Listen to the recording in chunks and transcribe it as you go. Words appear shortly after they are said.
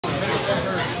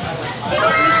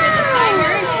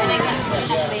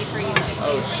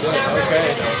Oh shit,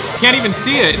 okay. Can't even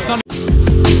see it, it's not.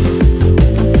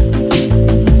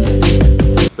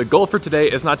 The goal for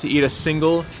today is not to eat a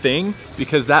single thing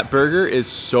because that burger is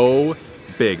so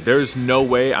big. There's no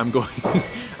way I'm going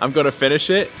to finish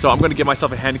it. So I'm going to give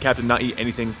myself a handicap to not eat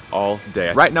anything all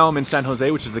day. Right now I'm in San Jose,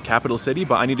 which is the capital city,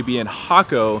 but I need to be in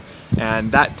Jaco,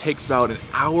 and that takes about an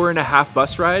hour-and-a-half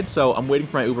bus ride. So I'm waiting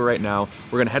for my Uber right now.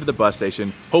 We're going to head to the bus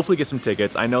station, hopefully get some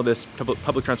tickets. I know this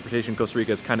public transportation in Costa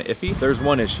Rica is kind of iffy. There's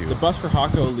one issue. The bus for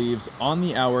Jaco leaves on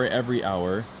the hour every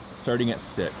hour, starting at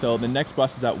 6. So the next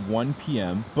bus is at 1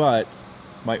 p.m., but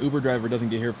my Uber driver doesn't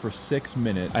get here for 6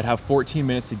 minutes. I'd have 14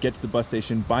 minutes to get to the bus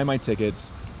station, buy my tickets,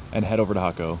 and head over to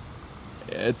Jaco.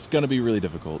 It's gonna be really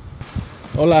difficult.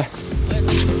 Hola.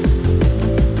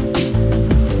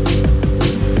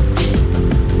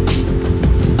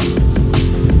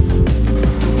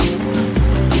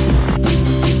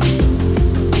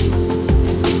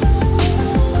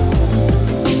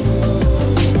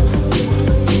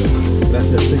 That's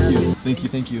it, thank you. Thank you,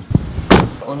 thank you.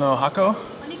 Oh no, Jaco?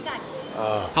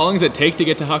 How long does it take to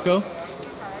get to Jaco?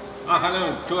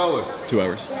 2 hours. 2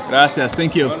 hours. Gracias,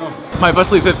 thank you. My bus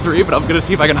leaves at 3, but I'm gonna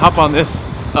see if I can hop on this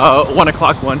 1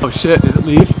 o'clock one. Oh shit, did it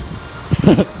leave?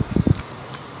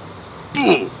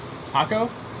 Jaco?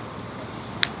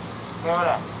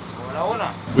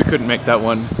 We couldn't make that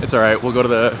one. It's all right, we'll go to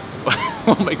the,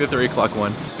 we'll make the 3 o'clock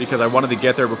one because I wanted to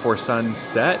get there before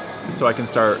sunset so I can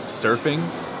start surfing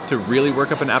to really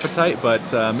work up an appetite,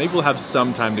 but maybe we'll have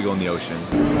some time to go in the ocean.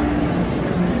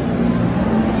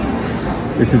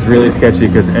 This is really sketchy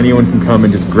because anyone can come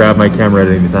and just grab my camera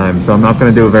at any time, so I'm not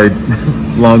going to do a very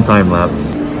long time lapse.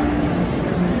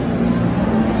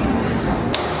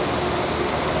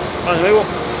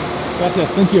 Gracias,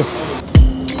 thank you.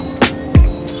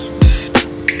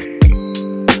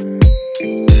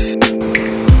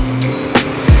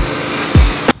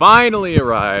 Finally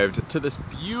arrived to this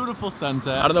beautiful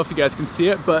sunset. I don't know if you guys can see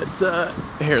it, but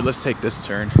here, let's take this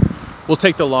turn. We'll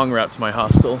take the long route to my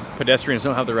hostel. Pedestrians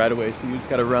don't have the right of way, so you just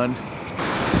gotta run.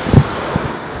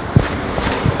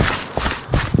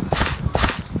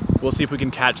 We'll see if we can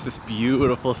catch this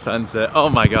beautiful sunset. Oh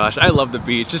my gosh, I love the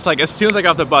beach. Just like as soon as I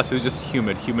got off the bus, it was just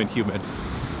humid, humid, humid.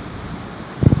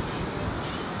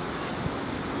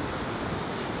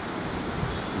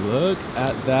 Look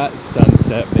at that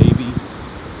sunset, baby.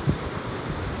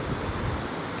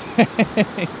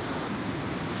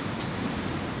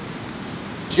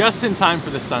 Just in time for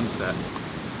the sunset.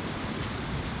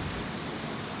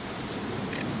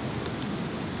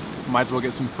 Might as well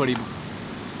get some footy.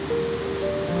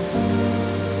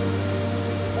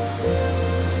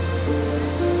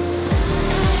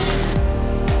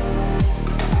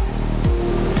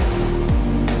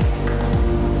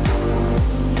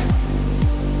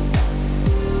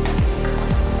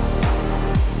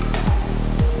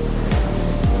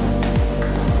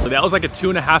 That was like a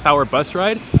 2.5 hour bus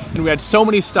ride, and we had so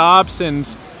many stops, and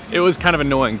it was kind of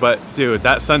annoying, but dude,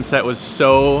 that sunset was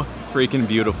so freaking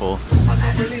beautiful.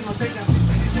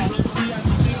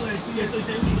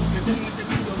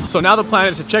 So now the plan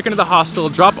is to check into the hostel,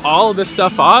 drop all of this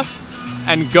stuff off,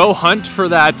 and go hunt for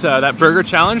that that burger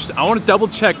challenge. I want to double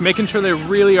check, making sure they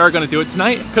really are going to do it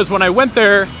tonight, because when I went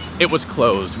there, it was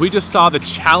closed. We just saw the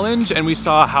challenge and we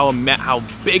saw how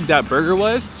big that burger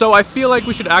was. So I feel like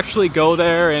we should actually go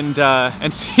there and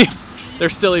see if they're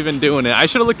still even doing it. I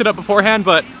should have looked it up beforehand,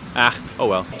 but oh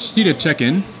well. Just need to check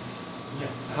in.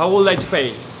 How would you like to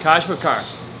pay? Cash or card?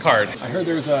 Card. I heard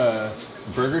there's a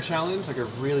burger challenge, like a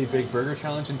really big burger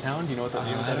challenge in town. Do you know what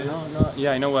that, is? No.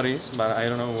 Yeah, I know what it is, but I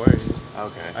don't know where it is.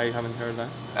 Okay. I haven't heard that.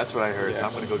 That's what I heard, so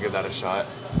I'm gonna go give that a shot.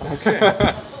 Okay.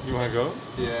 You wanna go?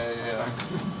 Yeah.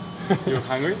 You're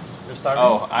hungry? You're starving?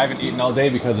 Oh, I haven't eaten all day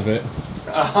because of it.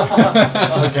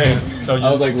 Okay. So I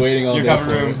was like waiting all day. You have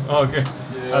a room. Oh, okay.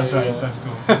 Yeah, that's nice. That's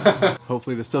cool.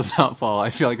 Hopefully this does not fall. I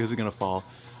feel like this is gonna fall.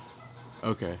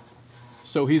 Okay.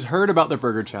 So he's heard about the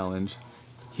burger challenge.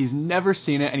 He's never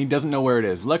seen it and he doesn't know where it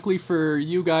is. Luckily for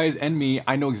you guys and me,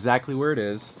 I know exactly where it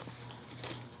is.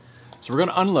 So we're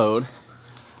gonna unload,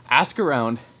 ask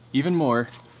around even more,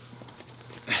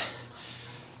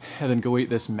 and then go eat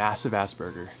this massive ass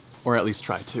burger. Or at least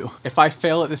try to. If I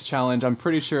fail at this challenge, I'm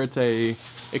pretty sure it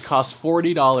costs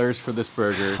 $40 for this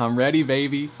burger. I'm ready,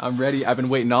 baby. I'm ready. I've been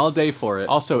waiting all day for it.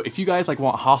 Also, if you guys like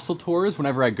want hostel tours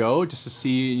whenever I go, just to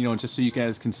see, you know, just so you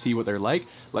guys can see what they're like,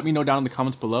 let me know down in the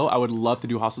comments below. I would love to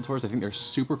do hostel tours. I think they're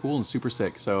super cool and super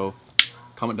sick. So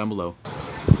comment down below.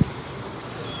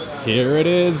 Here it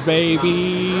is,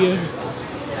 baby.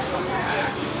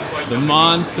 The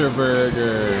Monster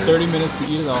Burger. 30 minutes to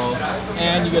eat it all,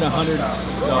 and you get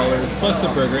 $100 plus the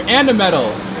burger and a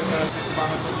medal.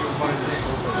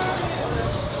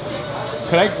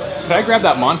 Could I grab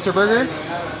that Monster Burger?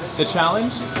 The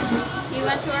challenge? You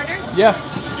want to order? Yeah.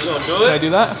 You gonna do it? Should I do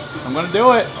that? I'm gonna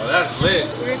do it. Oh, that's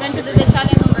lit. We're going to do the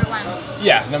challenge number 1.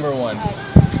 Yeah, number 1.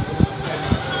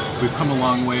 We've come a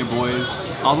long way, boys.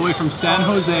 All the way from San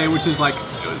Jose, which is like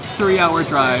a 3-hour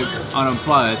drive on a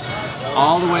bus,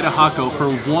 all the way to Jaco for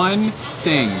one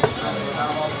thing.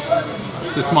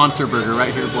 It's this Monster Burger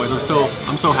right here, boys. I'm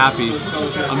so happy.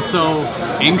 I'm so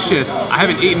anxious. I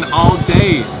haven't eaten all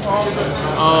day.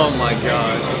 Oh my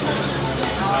god.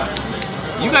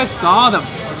 You guys saw the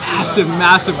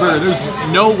massive burger. There's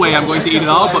no way I'm going to eat it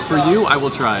all, but for you, I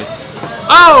will try.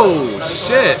 Oh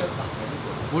shit!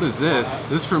 What is this?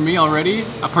 This is for me already?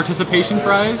 A participation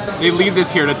prize? They leave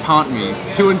this here to taunt me,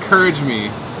 to encourage me.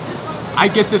 I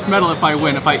get this medal if I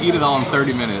win, if I eat it all in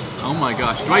 30 minutes. Oh my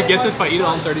gosh. Do I get this if I eat it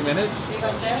all in 30 minutes?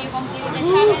 If you complete the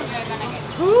challenge, you're gonna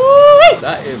get it.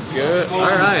 That is good.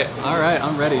 Alright,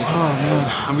 I'm ready. Oh man,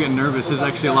 I'm getting nervous. This is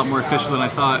actually a lot more official than I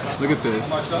thought. Look at this.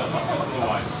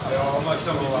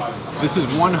 This is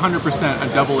 100% a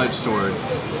double-edged sword.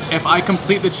 If I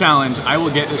complete the challenge, I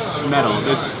will get this medal.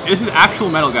 This is actual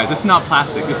metal, guys. This is not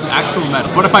plastic. This is actual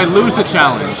metal. But if I lose the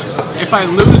challenge,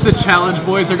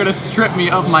 boys, they're gonna strip me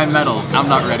of my medal. I'm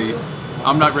not ready.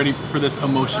 I'm not ready for this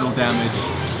emotional damage.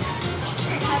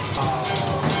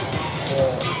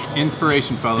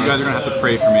 Inspiration, fellas. You guys are gonna have to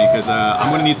pray for me because I'm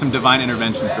gonna need some divine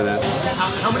intervention for this.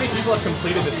 How many people have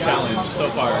completed this challenge so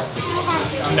far?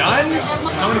 None?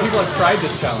 How many people have tried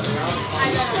this challenge?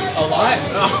 A lot?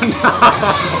 Oh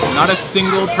no! Not a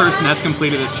single person has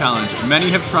completed this challenge. Many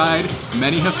have tried,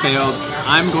 many have failed.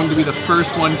 I'm going to be the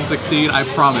first one to succeed, I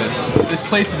promise. This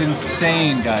place is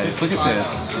insane, guys. Look at this.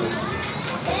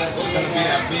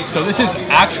 So this is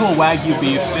actual Wagyu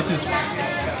beef. This is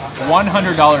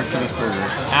 $100 for this burger.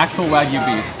 Actual Wagyu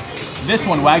beef. This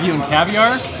one, Wagyu and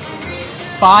caviar,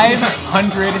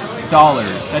 $500.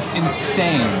 That's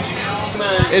insane.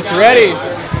 It's ready.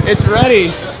 It's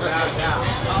ready.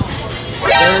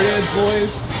 There it is,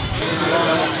 boys.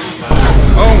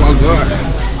 Oh my god.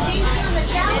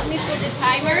 Let me put the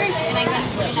timer and I'm going to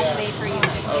put it in play for you.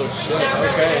 Oh shit,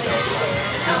 okay.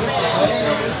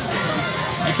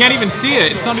 You can't even see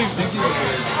it. It's not even...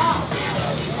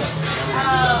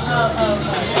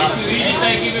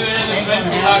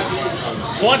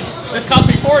 One. This cost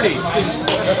me 40.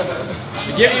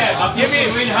 Give me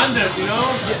 100, you know?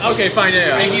 Okay, fine,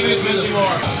 yeah. I give you 20 more.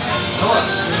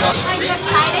 Are you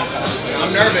excited?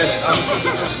 I'm nervous.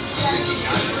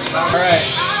 Alright.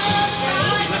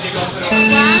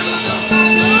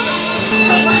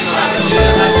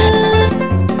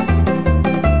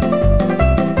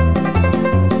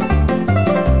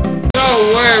 No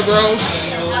way, bro.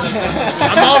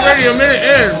 I'm already a minute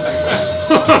in.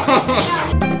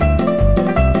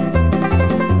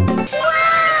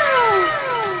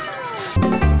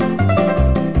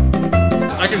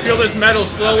 I can feel this metal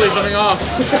slowly coming off.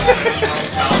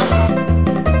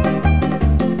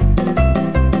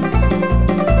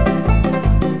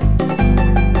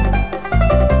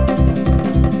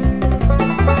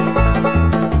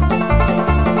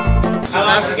 How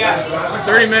long you got?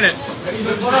 30 minutes.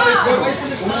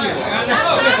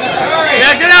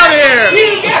 Yeah, get out of here!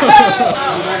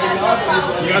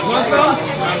 You guys want some?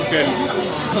 I'm kidding.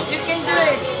 You can do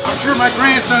it. I'm sure my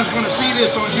grandson's going to see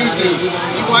this on YouTube.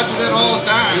 He watches that all the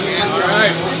time, man.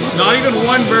 Alright. Not even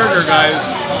one burger, guys.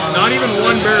 Not even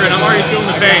one burger, and I'm already feeling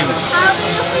the pain. How do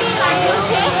you feel? Are you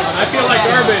okay? I feel like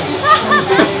garbage.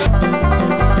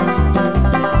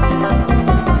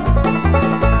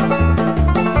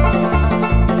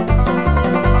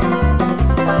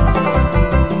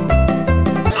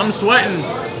 I'm sweating.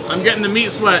 I'm getting the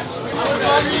meat sweats.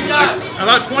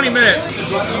 About 20 minutes. You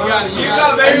got it,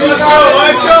 baby. Let's go,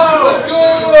 let's go, let's go!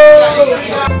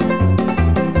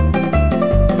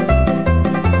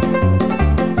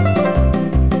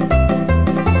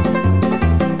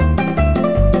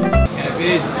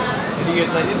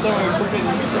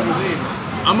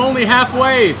 I'm only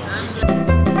halfway.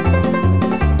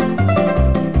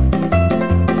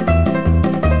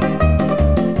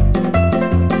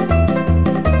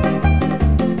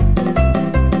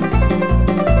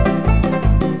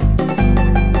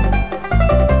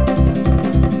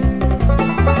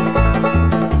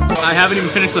 I haven't even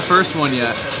finished the first one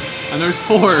yet, and there's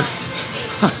 4.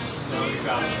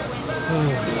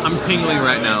 I'm tingling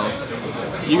right now.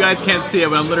 You guys can't see it,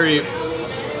 but I'm literally,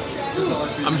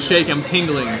 I'm shaking, I'm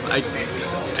tingling. I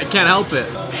can't help it.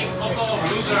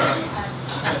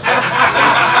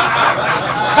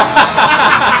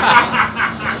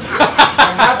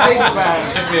 That's 80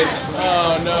 bags.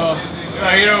 Oh no.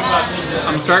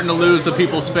 I'm starting to lose the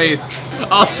people's faith.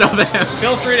 I'll show them.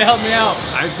 Feel free to help me out.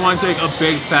 I just want to take a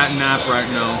big fat nap right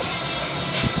now.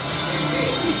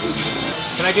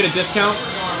 Can I get a discount?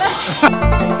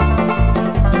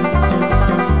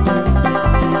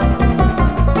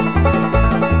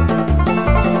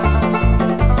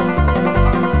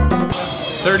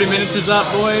 30 minutes is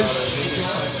up, boys.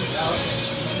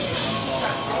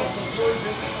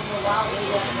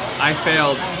 I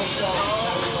failed.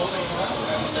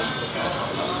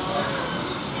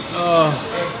 Oh.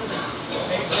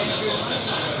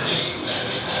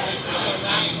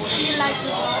 Do you like to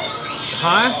go?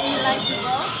 Huh? Do you like to go?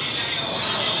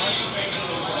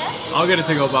 Yes? I'll get a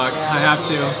to-go box. I have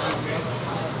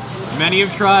to. Many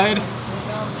have tried.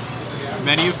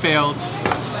 Many have failed.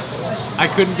 I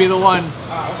couldn't be the one.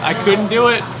 I couldn't do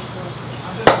it.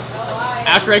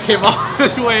 After I came all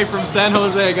this way from San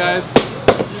Jose, guys.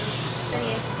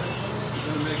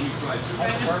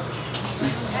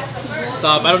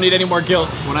 Stop, I don't need any more guilt.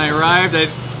 When I arrived,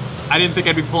 I didn't think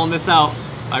I'd be pulling this out.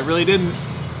 I really didn't.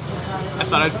 I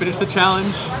thought I'd finish the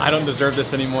challenge. I don't deserve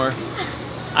this anymore.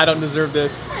 I don't deserve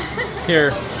this.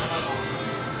 Here,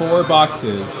 4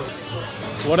 boxes.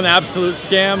 What an absolute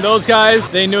scam. Those guys,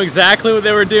 they knew exactly what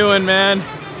they were doing, man.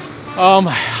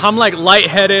 I'm like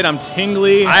lightheaded, I'm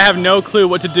tingly. I have no clue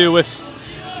what to do with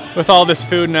all this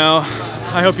food now.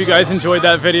 I hope you guys enjoyed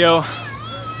that video.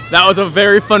 That was a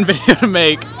very fun video to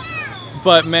make.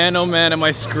 But man, oh man, am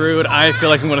I screwed. I feel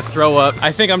like I'm gonna throw up.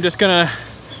 I think I'm just gonna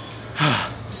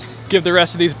give the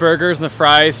rest of these burgers and the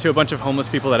fries to a bunch of homeless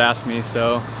people that asked me.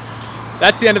 So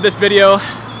that's the end of this video.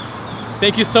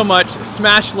 Thank you so much.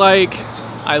 Smash like.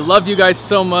 I love you guys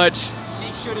so much.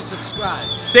 Make sure to subscribe.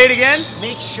 Say it again.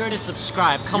 Make sure to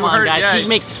subscribe. Come You on, heard- guys. yeah. He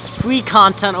makes free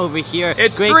content over here.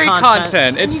 It's Great free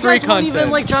content. It's And free you guys won't even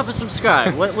content. like drop a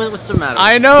subscribe. What's the matter?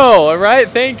 I know, all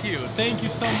right? Thank you. Thank you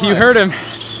so much. You heard him.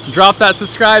 Drop that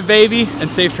subscribe, baby, and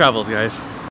safe travels, guys.